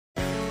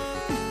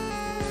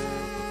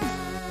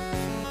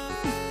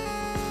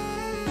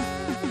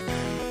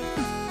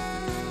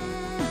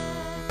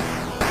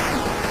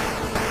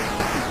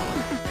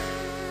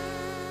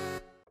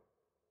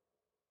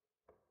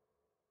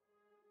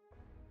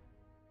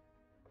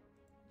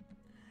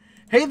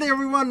Hey there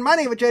everyone, my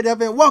name is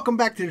JW and welcome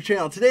back to the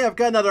channel. Today I've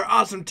got another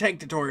awesome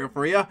tank tutorial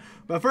for you.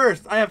 But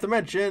first, I have to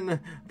mention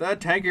the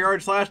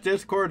Tankyard /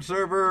 Discord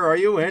server. Are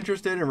you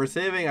interested in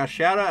receiving a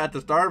shout out at the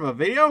start of a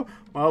video?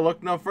 Well,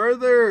 look no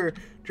further.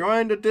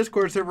 Join the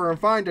Discord server and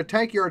find the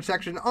Tankyard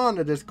section on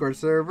the Discord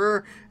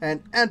server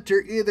and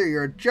enter either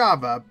your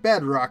Java,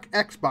 Bedrock,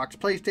 Xbox,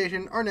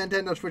 PlayStation, or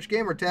Nintendo Switch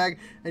gamer tag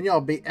and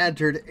you'll be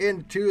entered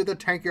into the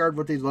Tankyard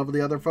with these lovely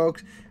other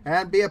folks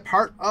and be a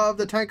part of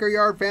the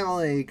Tankyard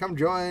family. Come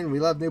join, we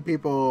love new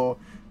people.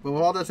 But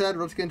with all that said,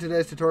 let's get into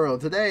today's tutorial.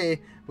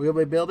 Today, we will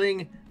be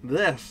building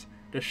this,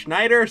 the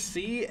Schneider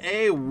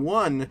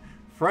CA1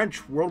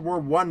 French World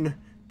War I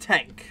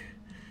tank.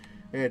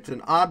 It's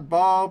an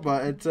oddball,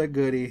 but it's a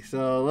goodie.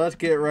 So let's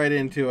get right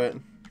into it.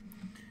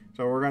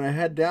 So we're going to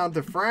head down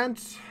to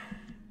France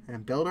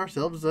and build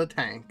ourselves a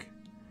tank.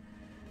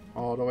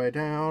 All the way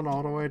down,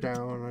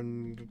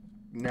 and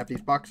have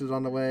these boxes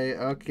on the way.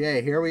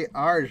 Okay, here we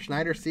are,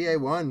 Schneider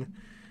CA1.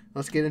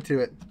 Let's get into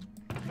it.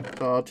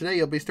 So today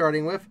you'll be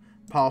starting with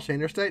polished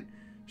andesite,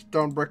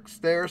 stone brick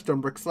stairs,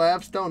 stone brick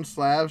slabs, stone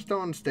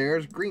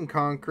stairs, green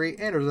concrete,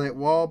 andesite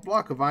wall,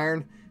 block of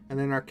iron, and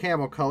then our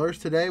camo colors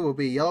today will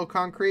be yellow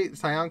concrete,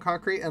 cyan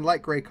concrete, and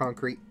light gray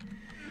concrete.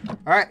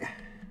 Alright,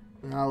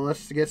 now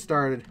let's get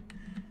started.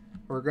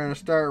 We're going to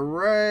start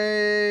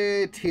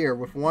right here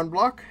with one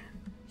block,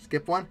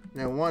 skip one,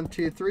 then 1,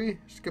 2, 3,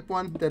 skip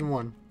one, then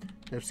 1.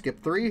 Then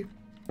skip 3,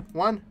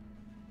 1,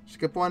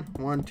 skip 1,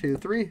 1, 2,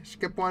 3,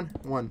 skip 1,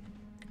 1.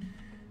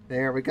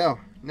 There we go.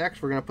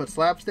 Next, we're going to put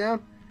slabs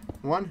down.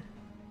 1,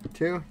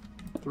 2,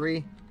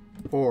 3,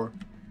 4.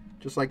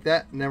 Just like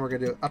that. And then we're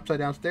going to do upside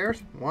down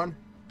stairs. 1,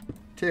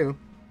 2,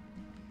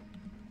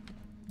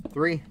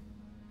 3,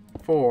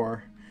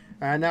 4.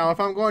 And now, if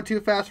I'm going too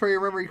fast for you,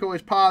 remember you can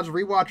always pause,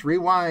 rewatch,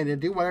 rewind,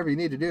 and do whatever you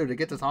need to do to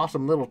get this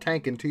awesome little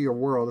tank into your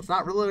world. It's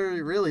not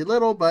really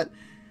little, but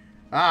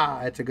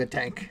it's a good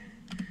tank.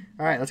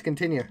 All right, let's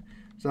continue.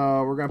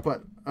 So we're going to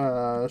put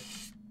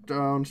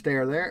stone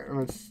stair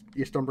there,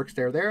 your stone brick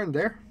stair there and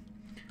there.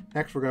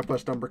 Next, we're going to put a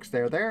stone brick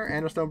stair there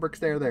and a stone brick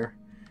stair there.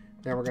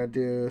 Then we're going to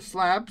do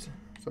slabs.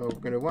 So we're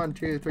going to do 1,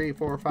 2, 3,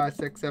 4, 5,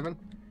 6, 7.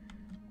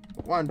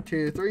 1,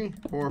 2, 3,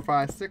 4,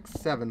 5, 6,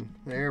 7.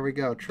 There we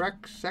go.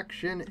 Trek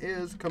section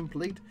is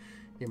complete.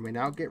 You may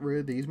now get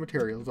rid of these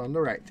materials on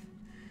the right.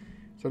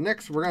 So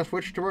next, we're going to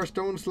switch to our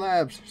stone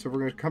slabs. So we're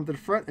going to come to the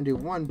front and do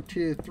 1,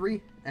 2,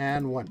 3,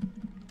 and 1.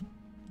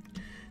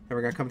 Then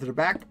we're going to come to the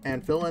back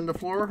and fill in the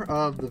floor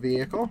of the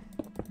vehicle.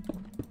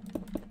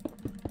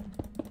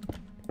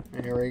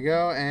 There we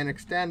go, and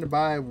extend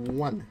by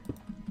 1.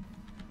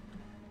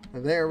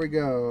 There we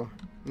go.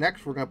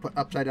 Next, we're going to put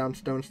upside down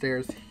stone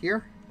stairs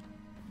here.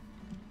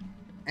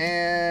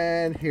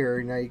 And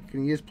here. Now, you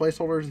can use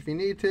placeholders if you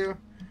need to.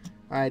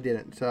 I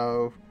didn't.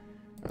 So,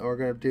 we're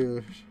going to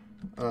do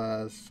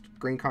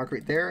green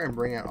concrete there and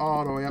bring it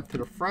all the way up to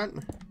the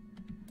front.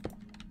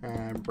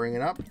 And bring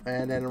it up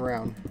and then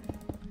around.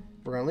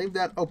 We're going to leave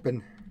that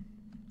open.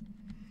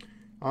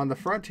 On the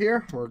front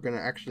here, we're going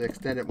to actually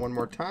extend it one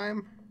more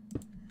time.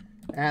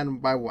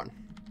 And by 1.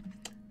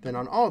 Then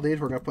on all of these,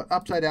 we're going to put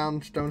upside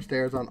down stone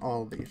stairs on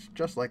all of these,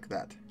 just like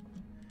that.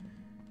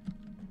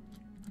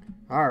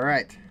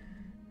 Alright,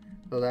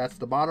 so that's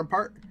the bottom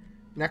part.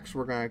 Next,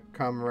 we're going to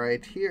come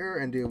right here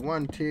and do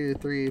 1, 2,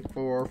 3,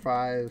 4,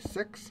 5,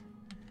 6,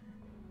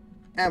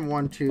 and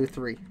 1, 2,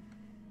 3.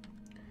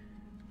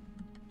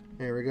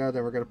 There we go.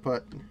 Then we're going to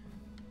put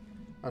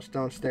a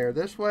stone stair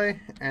this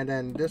way, and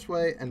then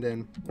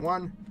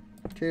 1,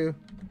 2,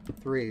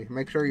 3.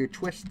 Make sure you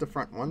twist the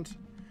front ones.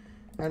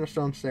 And a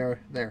stone stair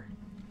there.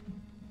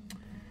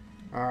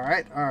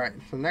 Alright.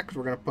 So next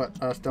we're going to put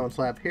a stone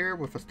slab here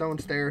with a stone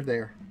stair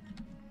there.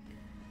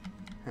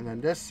 And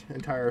then this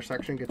entire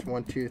section gets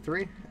 1, 2,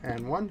 3,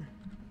 and 1.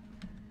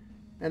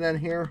 And then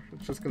here,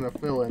 it's just going to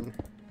fill in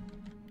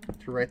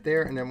to right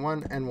there, and then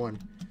 1 and 1.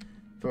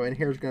 So in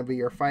here is going to be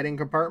your fighting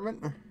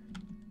compartment.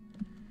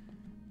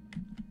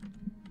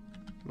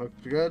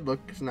 Looks good,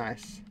 looks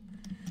nice.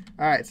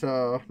 Alright,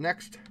 so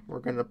next we're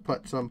going to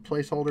put some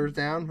placeholders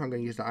down. I'm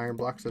going to use the iron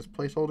blocks as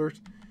placeholders.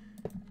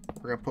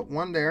 We're going to put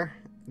one there,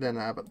 then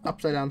I have an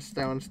upside down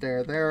stone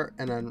stair there,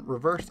 and then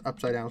reverse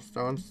upside down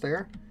stone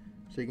stair,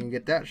 so you can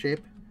get that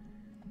shape.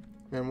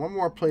 Then one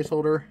more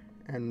placeholder,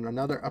 and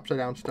another upside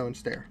down stone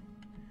stair,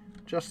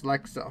 just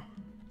like so.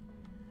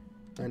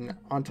 Then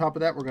on top of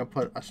that, we're going to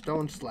put a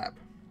stone slab,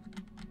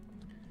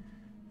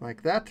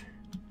 like that.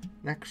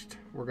 Next,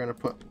 we're going to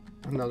put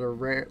another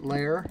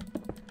layer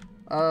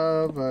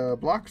of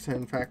blocks.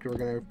 In fact, we're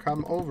going to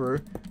come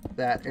over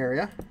that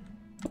area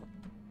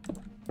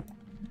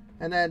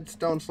and add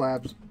stone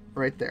slabs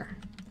right there.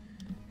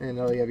 And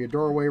you have your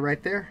doorway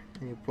right there,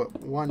 and you put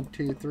 1,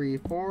 2, 3,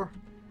 4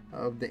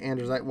 of the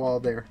andesite wall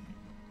there.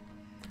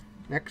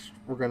 Next,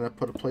 we're going to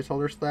put a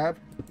placeholder slab,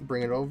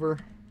 bring it over.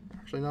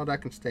 Actually, no,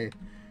 that can stay.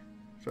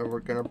 So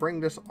we're going to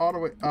bring this all the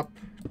way up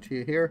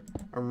to here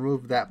and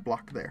remove that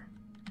block there.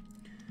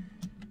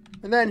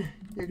 And then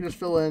you can just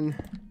fill in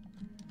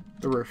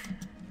the roof.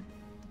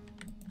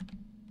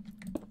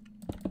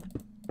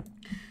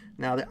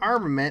 Now the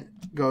armament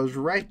goes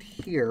right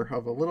here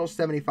of a little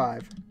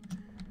 75.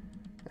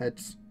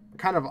 It's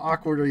kind of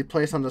awkwardly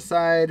placed on the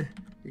side.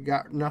 You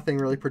got nothing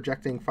really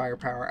projecting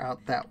firepower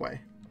out that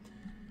way.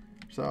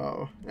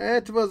 So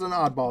it was an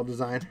oddball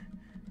design.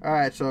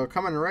 Alright, so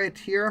coming right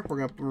here, we're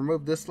going to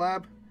remove this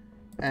slab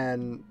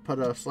and put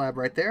a slab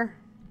right there.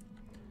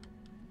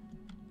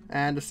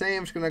 And the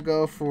same is going to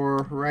go for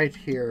right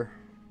here.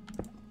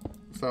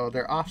 So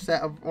they're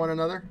offset of one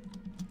another.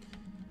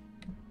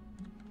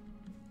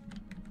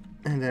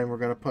 And then we're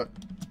going to put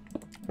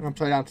an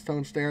upside down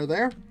stone stair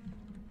there.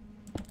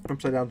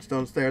 Upside down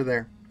stone stair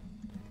there.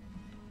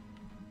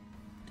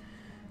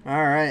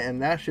 Alright,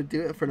 and that should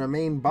do it for the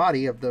main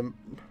body of the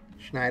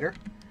Schneider.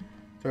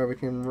 So we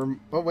can...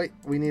 oh wait,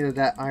 we needed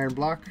that iron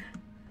block.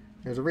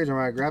 There's a reason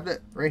why I grabbed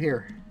it. Right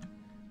here.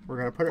 We're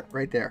going to put it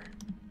right there.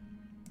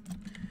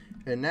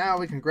 And now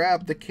we can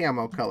grab the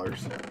camo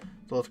colors.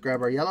 So let's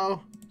grab our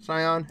yellow,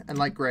 cyan, and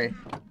light gray.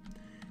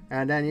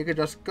 And then you could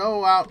just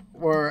go out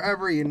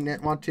wherever you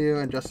want to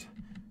and just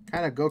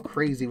kind of go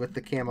crazy with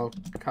the camo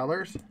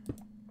colors.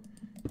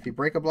 If you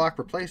break a block,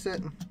 replace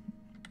it.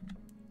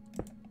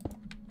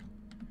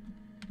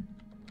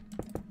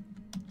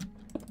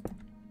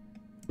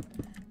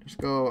 Just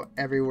go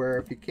everywhere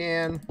if you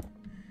can.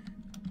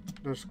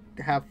 Just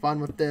have fun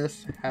with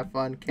this. Have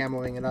fun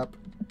camoing it up.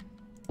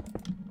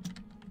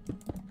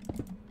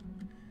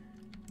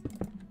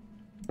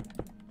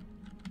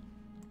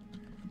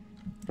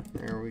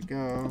 There we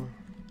go.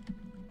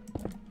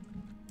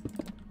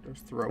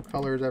 Just throw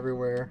colors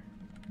everywhere.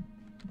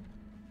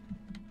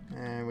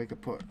 And we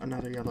could put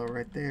another yellow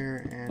right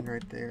there and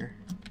right there.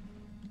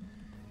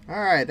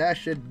 Alright, that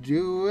should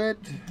do it.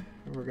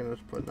 We're going to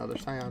just put another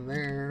cyan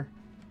there.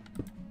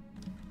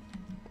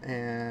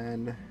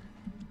 And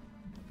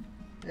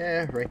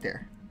yeah, right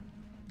there.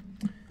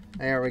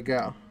 There we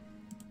go.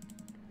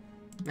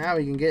 Now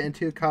we can get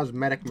into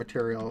cosmetic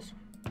materials.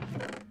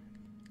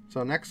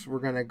 So next we're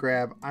going to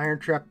grab iron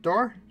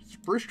trapdoor,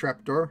 spruce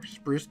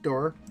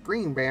door,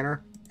 green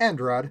banner, end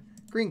rod,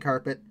 green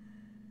carpet,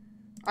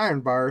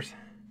 iron bars,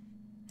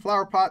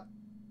 flower pot,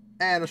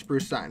 and a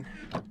spruce sign.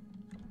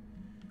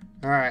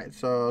 Alright,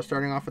 so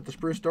starting off with the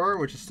spruce door,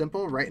 which is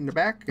simple, right in the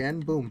back,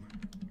 and boom.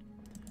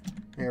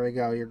 There we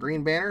go. Your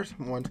green banners,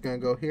 one's going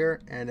to go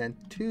here, and then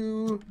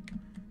two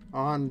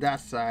on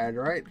that side,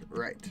 right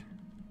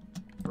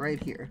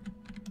here.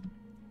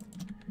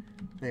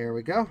 There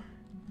we go.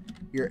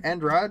 Your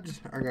end rods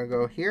are going to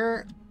go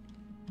here,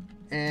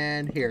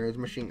 and here is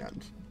machine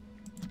guns.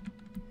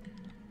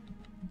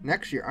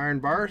 Next, your iron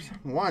bars,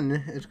 one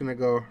is going to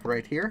go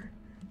right here,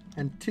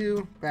 and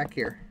two back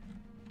here.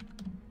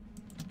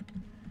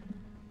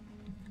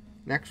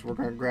 Next, we're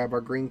going to grab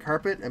our green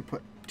carpet and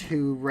put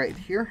two right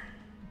here.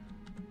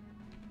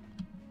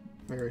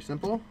 Very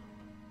simple.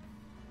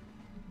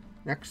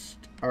 Next,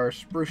 our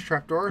spruce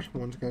trapdoors,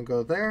 one's going to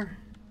go there.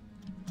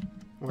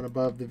 One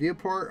above the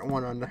viewport,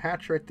 one on the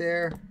hatch right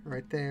there,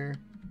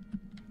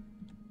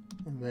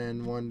 and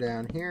then one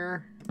down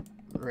here,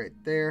 right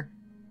there.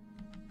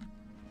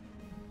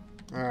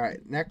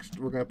 Alright, next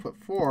we're going to put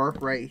four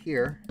right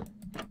here,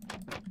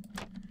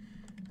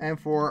 and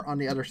four on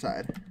the other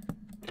side.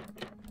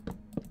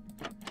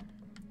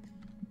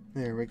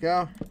 There we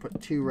go.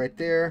 Put two right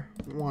there,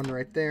 one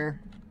right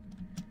there.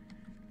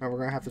 Now we're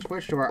going to have to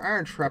switch to our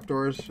iron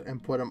trapdoors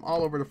and put them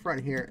all over the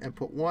front here, and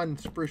put one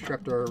spruce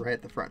trapdoor right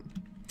at the front.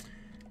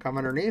 Come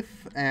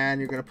underneath, and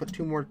you're going to put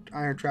two more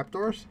iron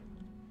trapdoors.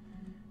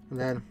 And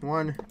then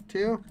 1,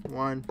 2,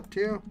 1,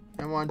 2,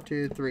 and 1,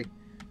 2, 3.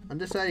 On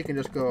this side, you can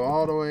just go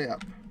all the way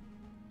up.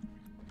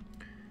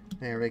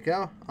 There we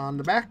go. On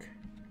the back,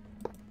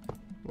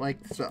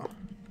 like so.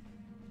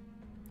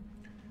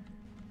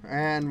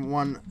 And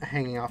one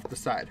hanging off the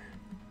side.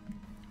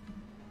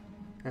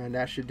 And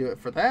that should do it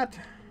for that.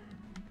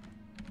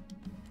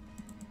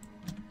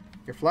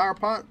 Your flower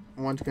pot,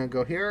 one's going to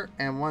go here,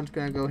 and one's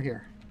going to go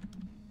here.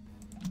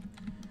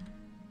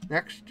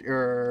 Next,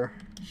 your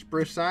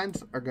spruce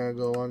signs are going to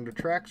go along the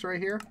tracks right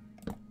here.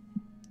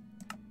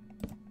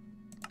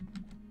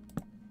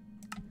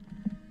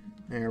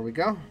 There we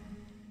go.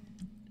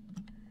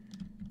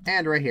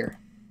 And right here.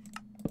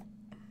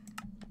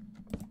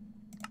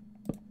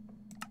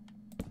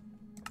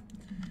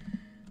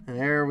 And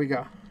there we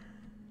go.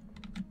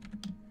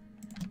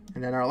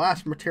 And then our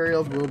last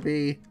materials will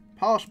be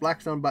polished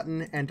blackstone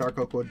button and dark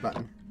oak wood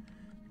button.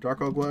 Dark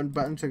oak wood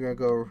buttons are going to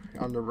go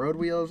on the road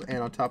wheels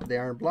and on top of the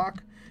iron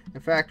block. In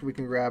fact, we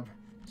can grab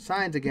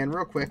signs again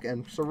real quick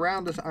and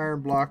surround this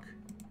iron block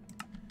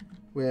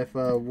with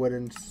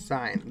wooden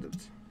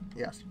signs.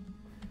 Yes.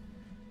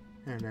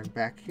 And then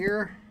back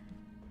here.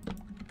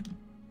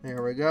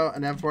 There we go.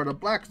 And then for the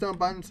blackstone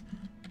buttons,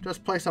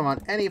 just place them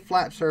on any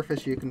flat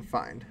surface you can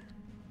find.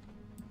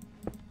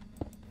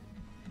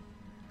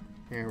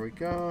 There we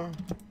go.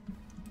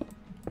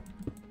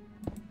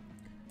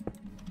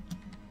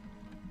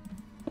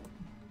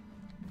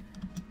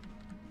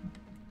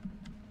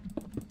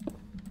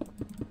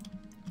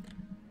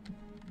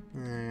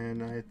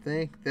 And I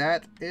think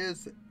that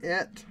is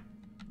it.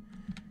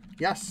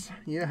 Yes,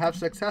 you have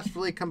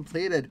successfully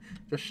completed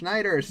the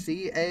Schneider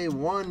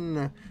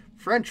CA-1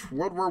 French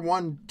World War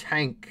I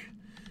tank.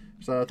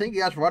 So thank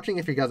you guys for watching.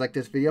 If you guys like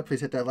this video,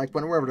 please hit that like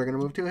button wherever they're going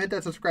to move to. Hit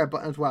that subscribe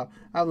button as well.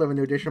 I love a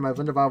new addition of my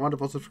Linda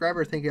wonderful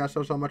subscribers. Thank you guys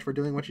so much for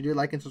doing what you do,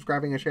 liking,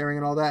 subscribing, and sharing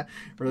and all that.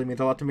 It really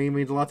means a lot to me,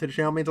 means a lot to the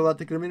channel, means a lot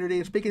to the community.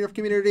 And speaking of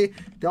community,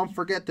 don't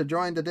forget to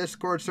join the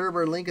Discord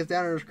server. Link is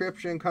down in the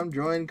description. Come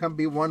join, come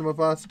be one with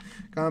us.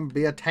 Come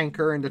be a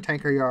tanker in the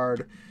tanker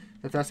yard.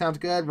 If that sounds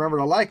good, remember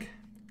to like,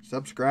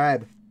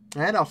 subscribe,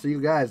 and I'll see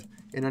you guys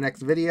in the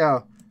next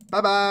video.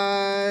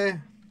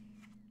 Bye-bye!